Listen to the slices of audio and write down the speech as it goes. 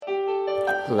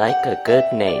Like a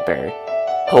good neighbor,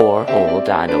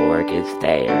 whorehole.org is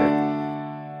there.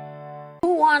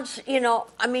 Who wants, you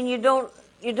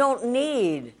don't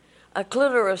need a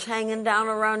clitoris hanging down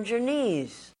around your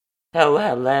knees. Oh,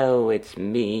 hello, it's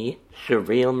me,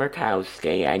 Cheryl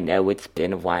Murkowski. I know it's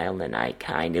been a while and I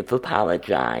kind of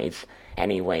apologize.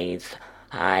 Anyways,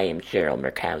 I am Cheryl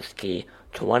Murkowski,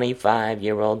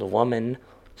 25-year-old woman,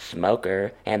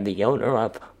 smoker, and the owner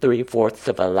of 3/4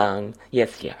 of a lung.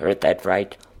 Yes, you heard that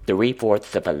right,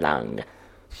 3/4 of a lung.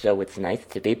 So it's nice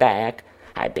to be back.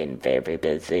 I've been very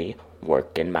busy,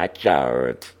 working my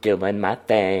jobs, doing my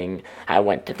thing. I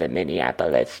went to the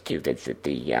Minneapolis to visit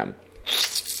the,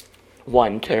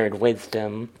 One Turd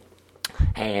Wisdom.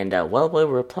 And, we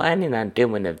were planning on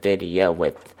doing a video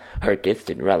with her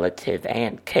distant relative,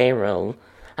 Aunt Carol.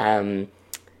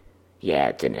 Yeah,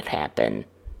 it didn't happen.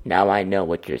 Now I know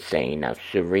what you're saying. Now,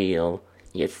 Cheryl,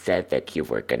 you said that you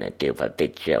were gonna do a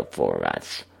video for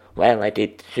us. Well, I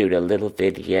did shoot a little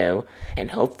video,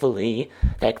 and hopefully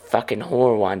that fucking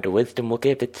whore Wanda Wisdom will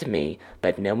give it to me.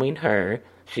 But knowing her,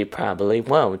 she probably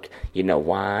won't. You know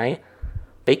why?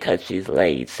 Because she's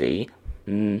lazy.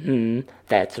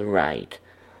 That's right.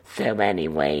 So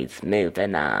anyways,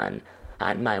 moving on.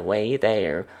 On my way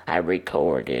there, I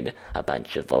recorded a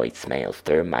bunch of voicemails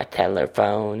through my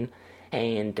telephone,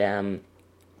 and,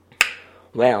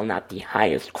 not the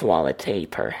highest quality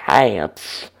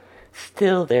perhaps.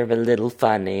 Still, they're a little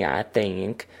funny, I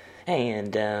think,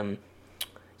 and,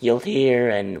 you'll hear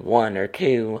in one or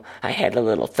two, I had a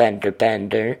little fender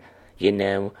bender. You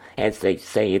know, as they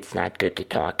say, it's not good to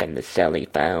talk on the celly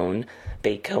phone,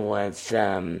 because,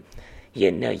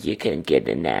 you can get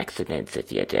in accidents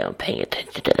if you don't pay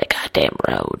attention to the goddamn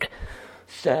road.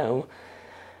 So,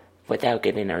 without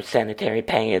getting our sanitary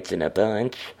pads in a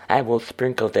bunch, I will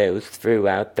sprinkle those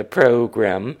throughout the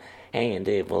program, and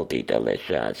it will be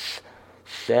delicious.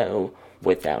 So,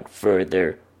 without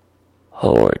further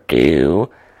ado,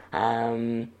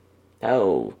 I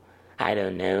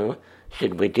don't know.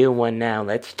 Should we do one now?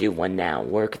 Let's do one now.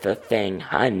 Work the thing,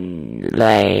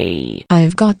 hunlay.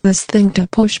 I've got this thing to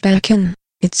push back in.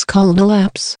 It's called a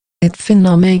lapse. It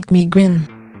finna make me grin.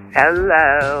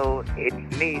 Hello,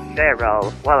 it's me,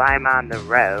 Cheryl. Well, I'm on the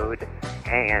road,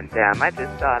 and I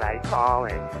just thought I'd call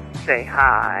and say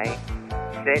hi.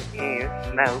 Sit here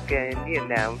smoking,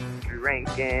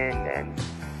 drinking and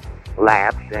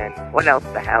lapsing. What else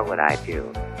the hell would I do?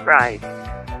 Christ.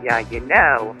 Yeah,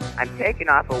 I'm taking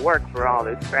off of work for all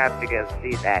this crap to go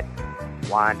see that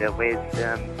Wanda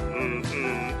Wisdom,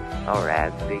 or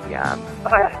as the,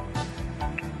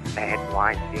 Matt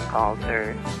Weinstein calls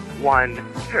her, One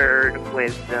Turd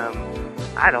Wisdom.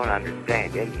 I don't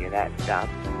understand any of that stuff.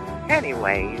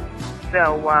 Anyways,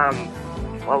 so,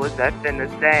 what was that finna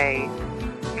say?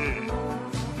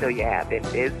 So yeah, I've been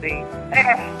busy.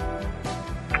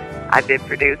 I've been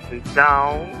producing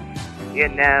songs,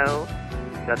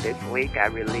 So this week I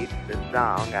released the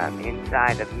song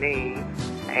Inside of Me,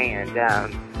 and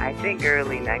I think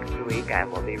early next week I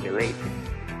will be releasing.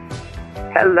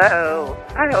 Hello,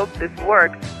 I hope this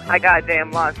works. I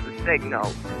goddamn lost the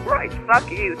signal. Right, fuck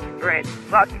you, Sprint,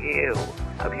 fuck you.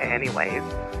 Okay, anyways,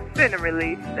 gonna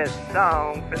release this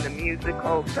song from the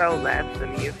musical Prolapse, the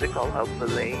musical,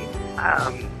 hopefully.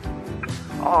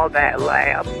 All that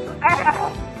laughs.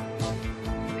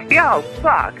 Yo,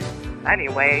 fuck.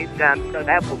 Anyways, so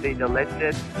that will be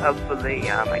delicious. Hopefully,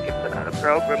 I can put out a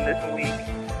program this week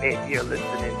if you're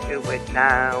listening to it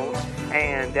now.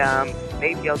 And,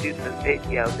 maybe I'll do some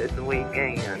video this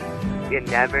weekend. You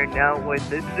never know with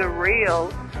the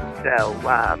surreal. So,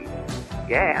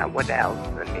 yeah, what else?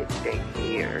 Let me think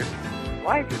here.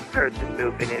 Why is this person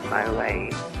moving in my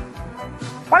lane?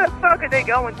 Why the fuck are they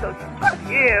going so? Fuck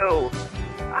you!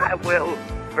 I will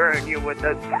burn you with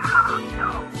a...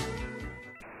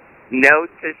 Note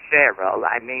to Cheryl,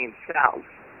 self.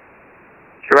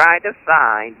 Try to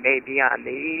find, maybe on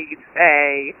the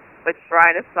eBay, but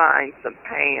try to find some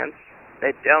pants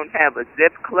that don't have a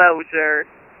zip closure,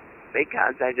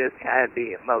 because I just had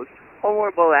the most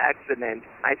horrible accident.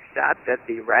 I stopped at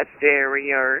the rest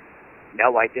area.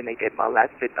 No, I didn't get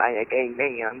molested by a gay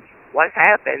man. What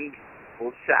happened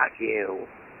will shock you.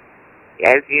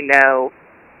 As you know,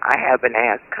 I have an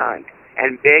ass cunt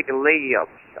and big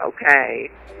lips, okay?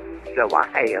 So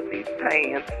I have these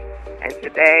pants, and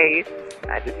today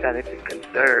I decided to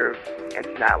conserve and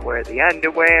not wear the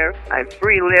underwear. I'm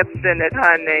free lips in it,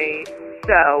 honey.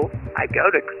 So I go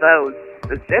to close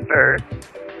the zipper,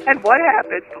 and what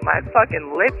happens? My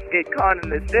fucking lips get caught in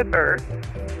the zipper,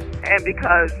 and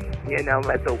because,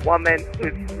 as a woman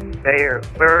who's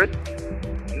birthed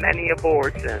many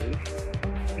abortions,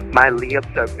 my lips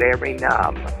are very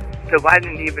numb. So I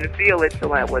didn't even feel it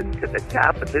till I was to the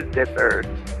top of the zipper.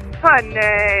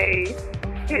 Honey,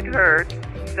 it hurt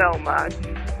so much.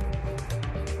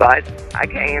 But I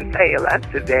can't fail.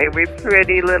 That's a very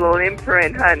pretty little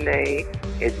imprint, honey.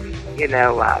 It's,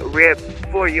 ripped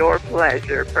for your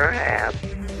pleasure, perhaps.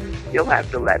 You'll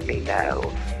have to let me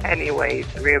know. Anyways,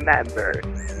 remember,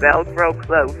 Velcro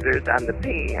closers on the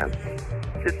pants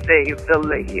to save the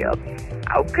lips.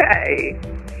 Okay.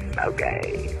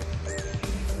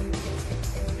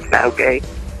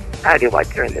 How do I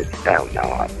turn this phone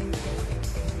off?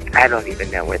 I don't even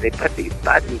know where they put these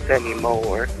buttons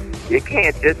anymore. You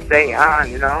can't just say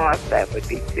on and off. That would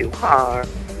be too hard.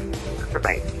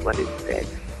 Right, what is this?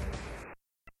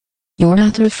 You're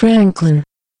Arthur Franklin.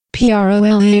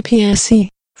 PROLAPSE.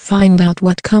 Find out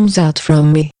what comes out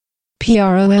from me.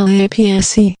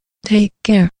 PROLAPSE. Take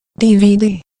care.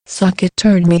 DVD. Suck it,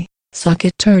 turn me.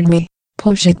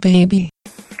 Push it, baby.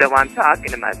 So I'm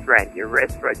talking to my friend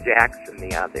Urethra Jackson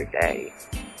the other day.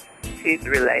 She's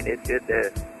related to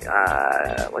the,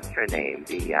 what's her name?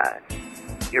 The,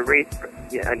 Urethra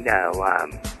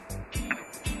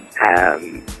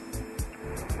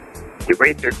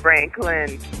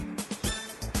Franklin.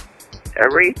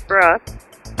 Urethra.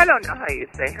 I don't know how you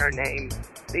say her name.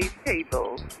 These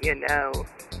people, they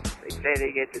say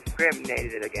they get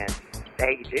discriminated against.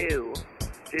 They do.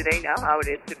 Do they know how it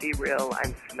is to be real?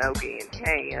 I'm smoky and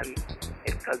tan.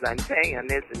 It's because I'm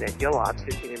tan, isn't it? You'll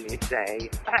often hear me say.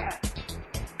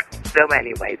 So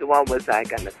anyways, what was I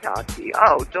going to talk to you?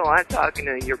 Oh, so I'm talking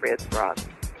to Urethra.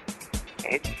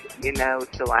 And,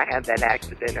 so I had that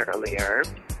accident earlier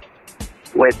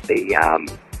with the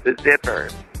zipper.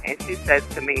 And she said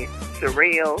to me,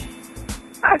 Surreal,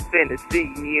 I've been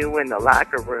seeing you in the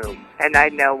locker room. And I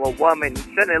know a woman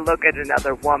shouldn't look at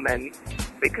another woman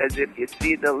because if you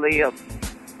see the lips,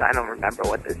 I don't remember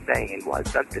what the saying was.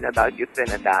 Something about you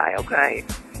finna die, okay?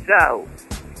 So,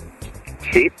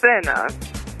 she finna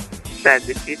said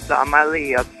that she saw my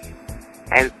lips.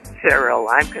 And Cheryl,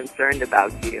 I'm concerned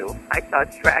about you. I saw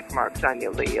track marks on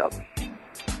your lips.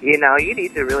 You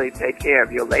need to really take care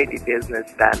of your lady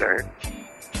business better.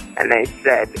 And they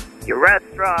said,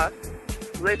 Urethra,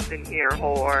 listen here,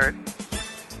 whore.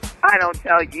 I don't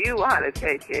tell you how to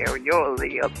take care of your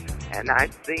lips. And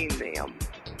I've seen them.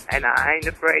 And I ain't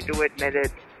afraid to admit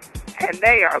it. And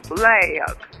they are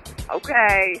black.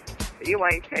 Okay? You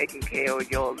ain't taking care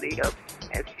of your lips.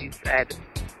 And she said,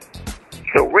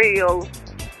 Surreal,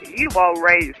 you are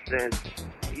racist.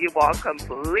 You are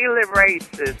completely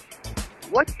racist.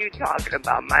 What you talking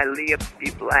about? My lips be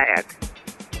black.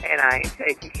 And I ain't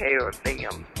taking care of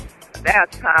them.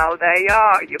 That's how they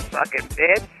are, you fucking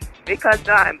bitch. Because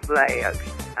I'm black.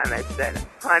 And I said,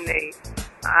 honey,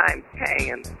 I'm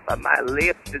tan, but my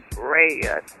lips is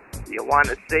red. You want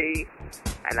to see?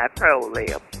 And I pro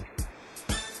lips.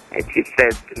 And she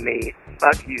says to me,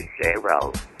 fuck you,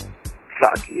 Cheryl.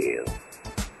 Fuck you.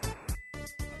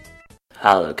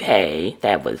 Okay,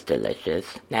 that was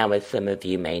delicious. Now, as some of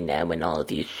you may know, and all of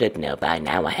you should know by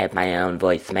now, I have my own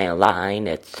voicemail line.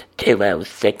 It's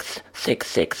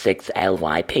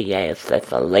 206-666-LYPS. That's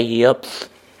the lips.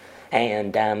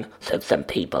 And, so some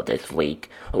people this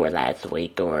week, or last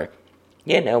week, or,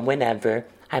 whenever,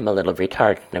 I'm a little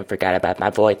retarded and forgot about my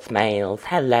voicemails.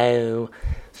 Hello.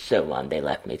 So, they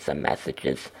left me some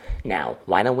messages. Now,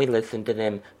 why don't we listen to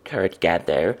them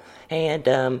together,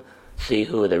 and, see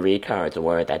who the retards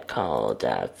were that called.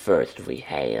 First we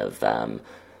have, some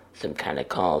kind of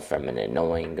call from an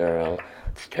annoying girl.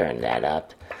 Let's turn that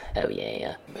up. Oh,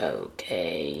 yeah.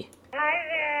 Okay. Hi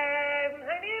there.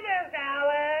 My name is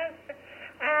Alice.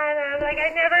 And, I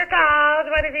never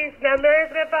called one of these numbers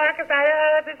before because I don't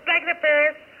know if it's like the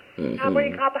first, what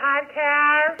you call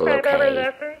podcast I've ever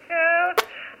listened to.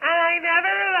 And I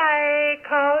never,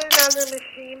 called it on the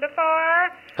machine before.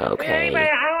 Okay. But anyway,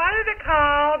 I wanted to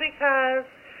call because,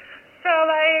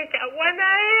 one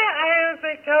night I was,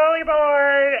 totally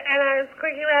bored, and I was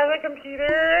clicking around the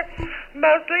computer,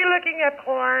 mostly looking at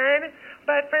porn,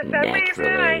 but for some reason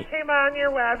I came on your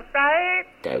website.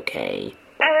 Okay.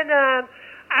 And,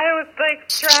 I was,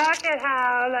 struck at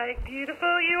how,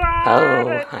 beautiful you are. Oh,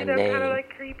 but, honey. kind of,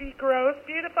 creepy, gross,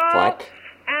 beautiful. What?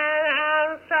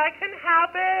 And, so I couldn't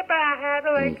help it, but I had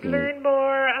to, learn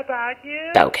more about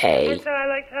you. Okay. And so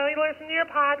I, totally listened to your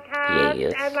podcast.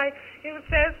 Yes. And, it was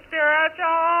so spiritual.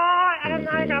 And,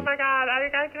 oh my God,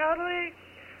 I totally...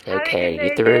 Okay,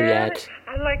 you through yet?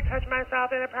 I, touch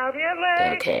myself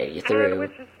inappropriately. Okay, you through?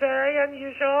 Which is very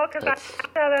unusual, because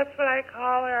that's what I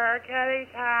call her, kitty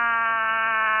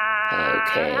time.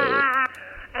 Okay.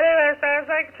 Anyway, so I was,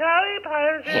 totally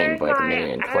posing. Handbook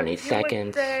me in 20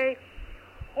 seconds. Say,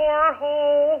 whore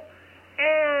hole,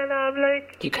 and,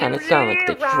 You kind of sound like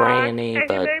the tranny, and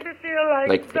but you made me feel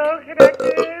like so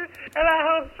connected. And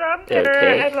I hope someday,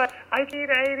 Okay. and like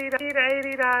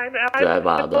 1989, Blah,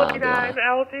 blah, blah, 49, blah.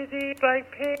 LTD,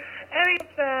 like pink, and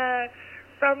it's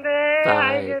someday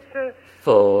I 5, get to.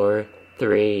 4,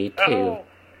 3, 2. Oh.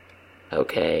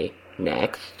 Okay,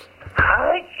 next.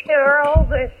 Hi, Cheryl.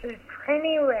 This is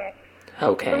Trini Rex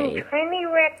Okay. from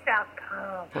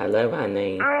TriniRex.com. Hello,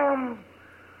 honey. I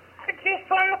just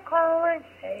want to call and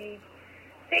say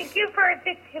thank you for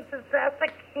the tip about the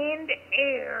canned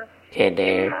air Hey in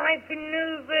there. my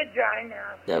new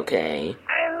vagina. Okay.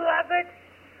 I love it.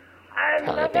 I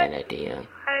Probably a love bad it. idea.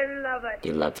 I love it.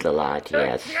 You love it a lot,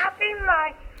 yes. There's nothing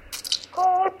like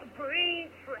cold breeze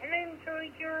running through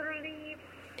your leaves.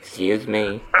 Excuse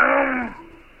me?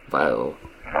 Whoa.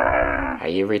 Are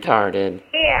you retarded?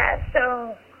 Yeah,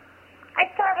 so I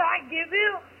thought I'd give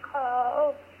you a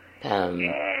call. And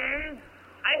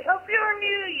I hope your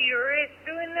new year is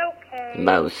doing okay.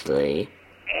 Mostly.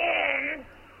 And,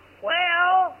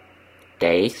 well,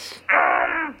 Dace?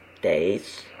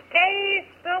 Dace? stay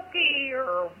spooky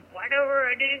or whatever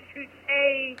it is you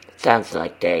say. Sounds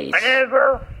like Dace.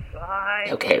 Whenever. Bye.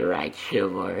 Okay, right,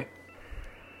 sure.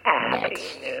 Happy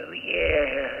Next. New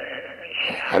Year.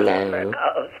 Hello?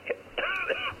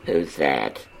 Who's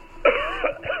that?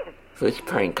 Who's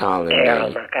prank calling Daryl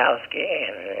me? Murkowski,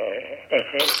 and this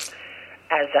is,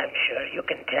 as I'm sure you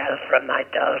can tell from my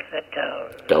dulcet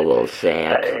tones, Double the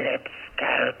sack. lip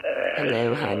scalper.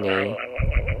 Hello, honey.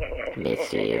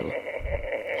 Miss you.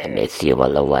 I miss you a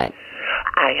lot.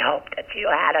 I hope that you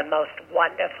had a most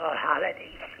wonderful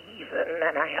holiday season,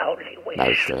 and I only wish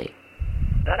Mostly.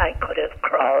 that I could have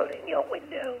crawled in your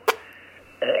window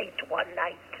late one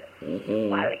night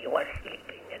while you were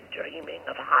sleeping and dreaming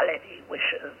of holiday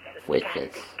wishes and Wishes.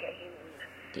 candy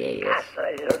cane Yes.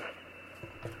 castles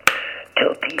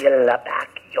to peel back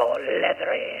your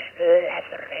leathery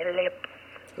lips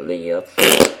Lips.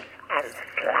 and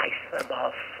slice them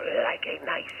off like a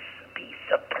nice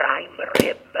piece of prime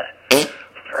rib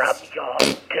from your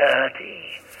dirty,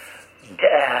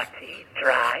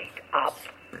 dried up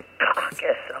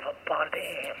carcass of a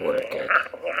body. Work it.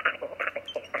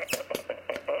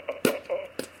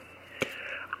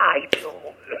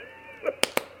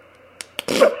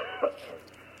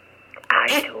 I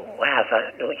do have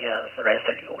a New Year's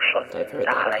resolution, I've heard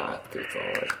that darling. talk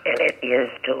before. And it is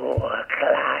to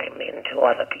climb into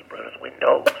other people's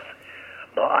windows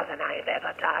more than I've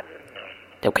ever done.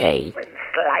 Okay. And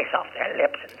slice off their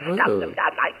lips and stuff them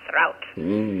down my throat.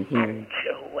 Mm-hmm. And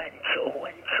chew and chew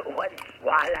and chew and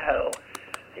swallow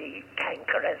the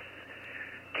cankerous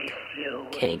tissue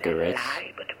Cankerous. that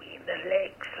lie between the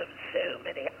legs of so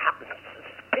many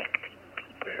unsuspecting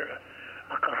people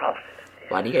across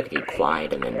Why do you have to be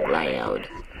quiet and then loud?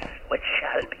 which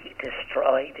shall be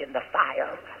destroyed in the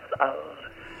fires of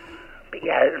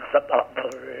Beelzebub.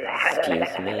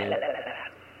 Excuse me?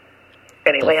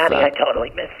 Anyway, The honey, I fuck?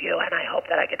 totally miss you, and I hope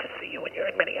that I get to see you when you're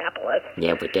in Minneapolis.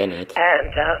 Yeah, we did it.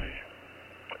 And,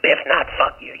 if not,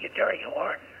 fuck you, you dirty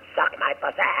whore. Suck my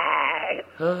pussy.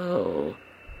 Oh.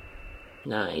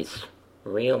 Nice.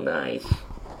 Real nice.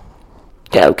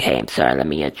 Okay, I'm sorry, let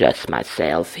me adjust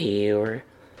myself here.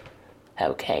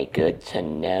 Okay, good to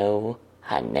know,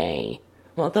 honey.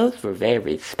 Well, those were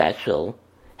very special.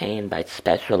 And by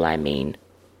special, I mean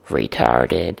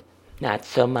retarded. Not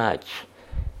so much.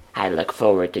 I look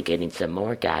forward to getting some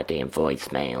more goddamn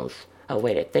voicemails. Oh,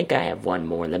 wait, I think I have one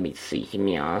more. Let me see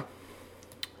here.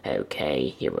 Okay,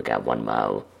 here we got one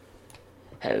more.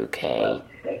 Okay.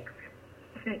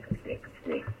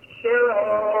 666.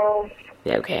 Hello.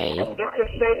 Okay. Get your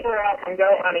paper out and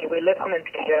go, honey. We're listening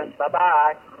to you.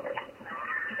 Bye-bye.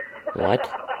 What?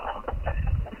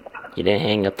 You didn't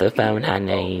hang up the phone,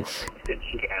 honeys. Did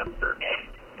she answer?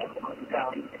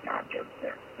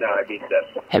 No, I mean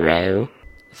that. Hello?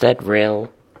 Is that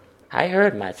real? I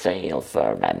heard myself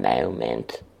for a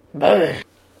moment.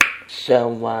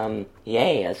 So,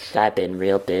 yes, I've been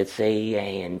real busy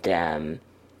and,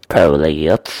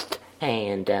 prolapsed.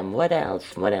 And, what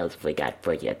else? What else we got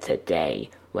for you today?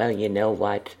 Well, you know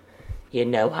what? You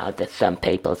know how some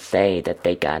people say that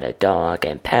they got a dog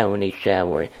and pony show,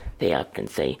 or they often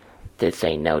say, this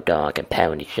ain't no dog and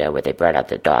pony show, where they brought out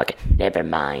the dog. Never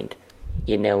mind.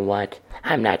 You know what?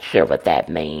 I'm not sure what that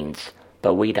means,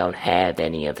 but we don't have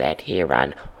any of that here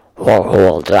on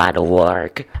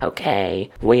Warhol.org, okay?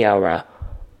 We are a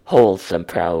wholesome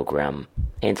program.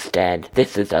 Instead,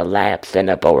 this is a lapse and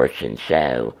abortion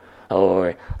show,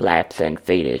 or lapse and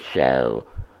fetus show,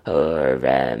 or,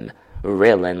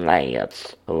 real and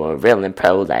labs, or real and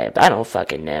prolapse. I don't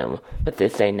fucking know, but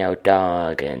this ain't no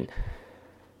dog and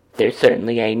There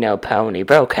certainly ain't no pony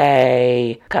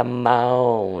bouquet. Come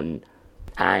on.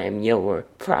 I'm your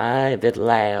private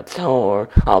labs whore.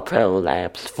 I'll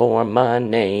prolapse for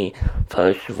money.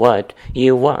 Push what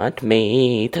you want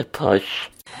me to push.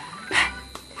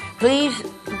 Please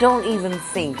don't even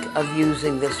think of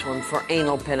using this one for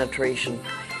anal penetration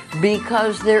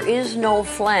because there is no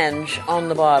flange on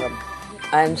the bottom.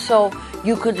 And so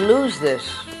you could lose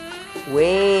this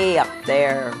way up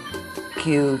there.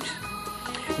 Cute.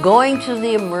 Going to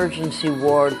the emergency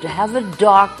ward to have a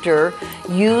doctor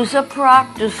use a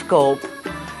proctoscope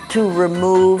to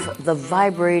remove the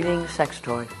vibrating sex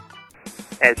toy.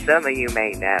 As some of you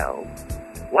may know,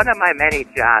 one of my many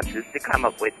jobs is to come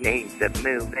up with names of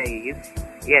movies,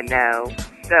 you know.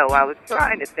 So I was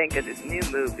trying to think of this new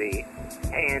movie,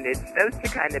 and it's supposed to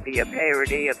kind of be a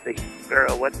parody of the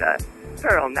girl with the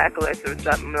pearl necklace or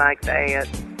something like that.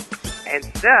 And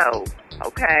so,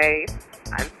 okay,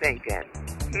 I'm thinking,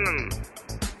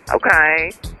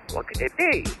 okay, what could it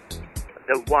be?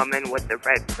 The woman with the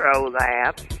red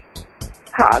prolapse?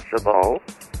 Possible.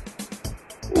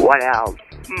 What else?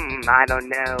 I don't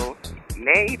know.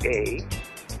 Maybe.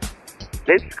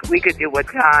 We could do a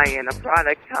tie-in, a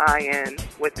product tie-in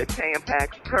with the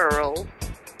Tampax pearl,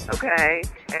 okay?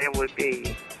 And it would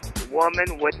be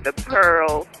woman with the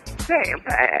pearl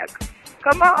Tampax.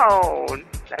 Come on!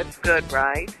 That's good,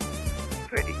 right?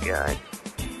 Pretty good.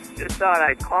 Just thought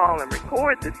I'd call and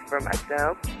record this for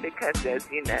myself because, as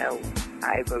you know,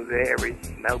 I have a very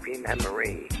smoky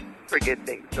memory. Forget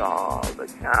things all the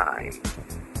time.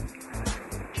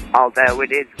 Although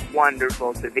it is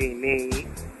wonderful to be me,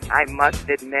 I must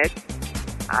admit,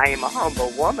 I am a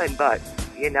humble woman, but,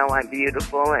 you know, I'm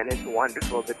beautiful and it's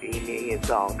wonderful to be me. It's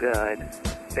all good.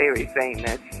 Very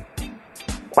famous.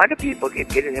 Why do people keep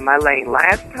getting in my lane?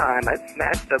 Last time I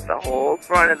smashed up the whole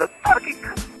front of the fucking...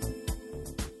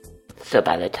 So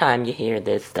by the time you hear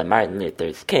this, the Martin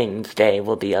Luther King's Day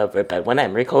will be over, but when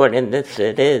I'm recording this,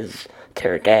 it is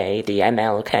today, the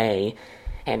MLK.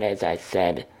 And as I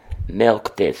said,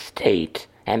 milk this Tate.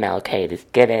 MLK,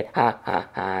 just get it? Ha ha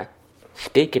ha.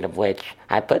 Speaking of which,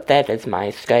 I put that as my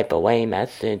Skype away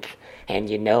message. And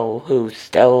you know who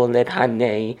stole it,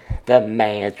 honey? The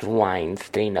Madge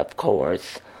Weinstein, of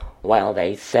course. Well,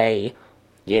 they say,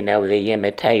 you know, the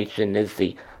imitation is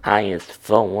the highest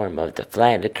form of the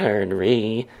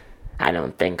flattery. I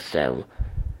don't think so.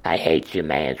 I hate you,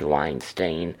 Madge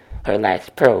Weinstein. Her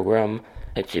last program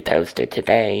that she posted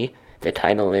today, the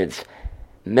title is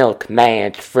Milk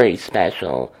Madge Free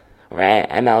Special.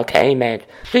 MLK Madge,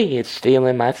 she is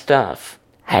stealing my stuff.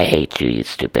 I hate you, you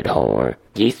stupid whore.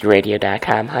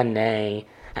 YeastRadio.com, honey.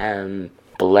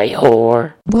 Bully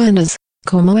whore. Buenas,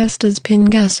 ¿cómo estás,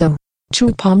 pingazo?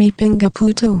 Chupa mi pinga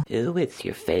puto. Ooh, it's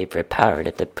your favorite part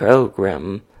of the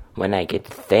program. When I get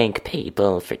to thank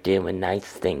people for doing nice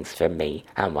things for me.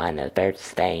 I wanna first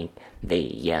thank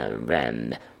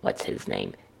the, what's his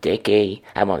name? Dickie.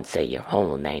 I won't say your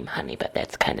whole name, honey, but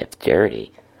that's kind of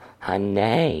dirty.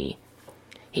 Honey.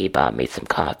 He bought me some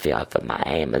coffee off of my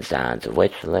Amazon's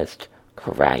wish list.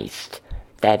 Christ.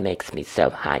 That makes me so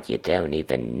hot you don't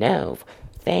even know.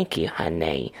 Thank you,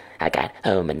 honey. I got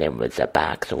home and there was a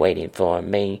box waiting for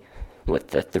me with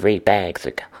the 3 bags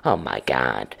of... Oh my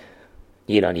God.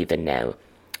 You don't even know.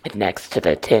 Next to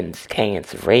the tins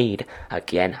cans read,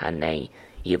 again, honey,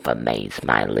 you've amazed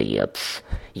my lips.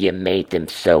 You made them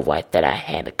so white that I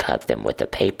had to cut them with a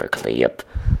paper clip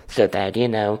so that, you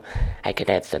know, I could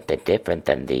have something different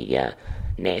than the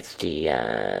nasty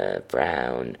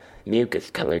brown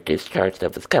mucus-colored discharge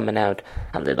that was coming out.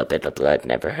 A little bit of blood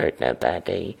never hurt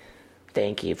nobody.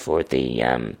 Thank you for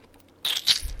the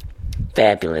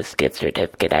fabulous gift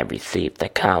certificate I received, the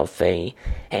coffee.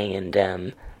 And,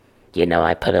 you know,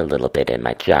 I put a little bit in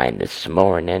my giant this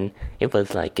morning. It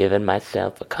was like giving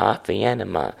myself a coffee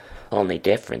enema. Only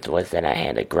difference was that I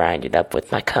had to grind it up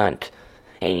with my cunt.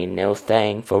 Ain't no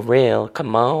thing for real,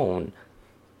 come on.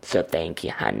 So thank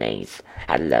you, honeys.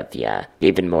 I love ya,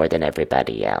 even more than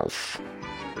everybody else.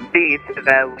 These have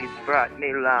always brought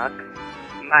me luck.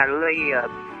 My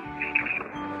lips.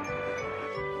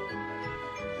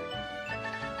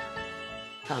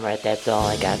 Alright, that's all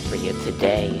I got for you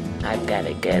today. I've got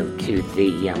to go to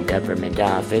the government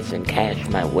office and cash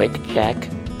my WIC check,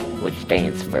 which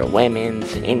stands for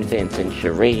Women's, Infants, and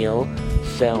Shariel.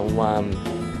 So,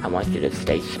 I want you to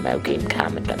stay smoky and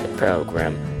comment on the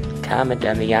program. Comment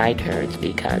on the iTunes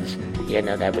because, you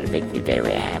know, that would make me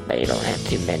very happy. You don't have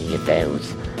too many of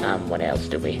those. What else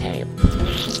do we have?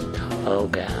 Oh,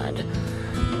 God.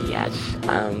 Yes,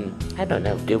 I don't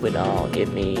know, do it all.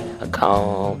 Give me a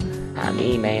call,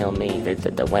 email me,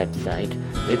 visit the website,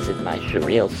 visit my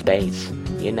Shariel space.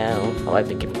 you know. Oh, I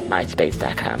think it's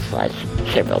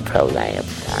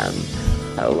myspace.com/Cheryl-Prolabs.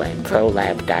 And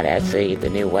prolab.se, the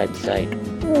new website.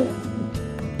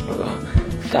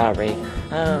 Sorry.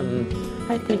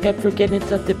 I think I'm forgetting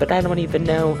something, but I don't even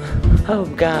know. Oh,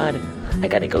 God. I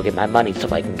gotta go get my money so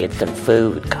I can get some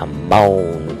food. Come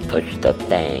on, push the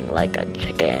thing like a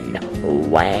chicken.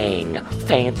 Wang,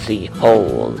 fancy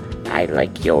hole. I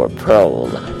like your prole.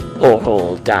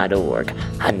 Whorehole.org,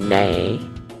 honey.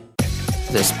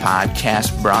 This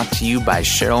podcast brought to you by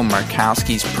Cheryl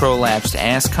Markowski's Prolapsed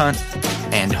Ass Cunt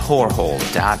and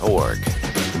whorehole.org.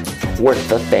 Worth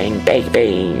the thing,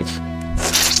 babies.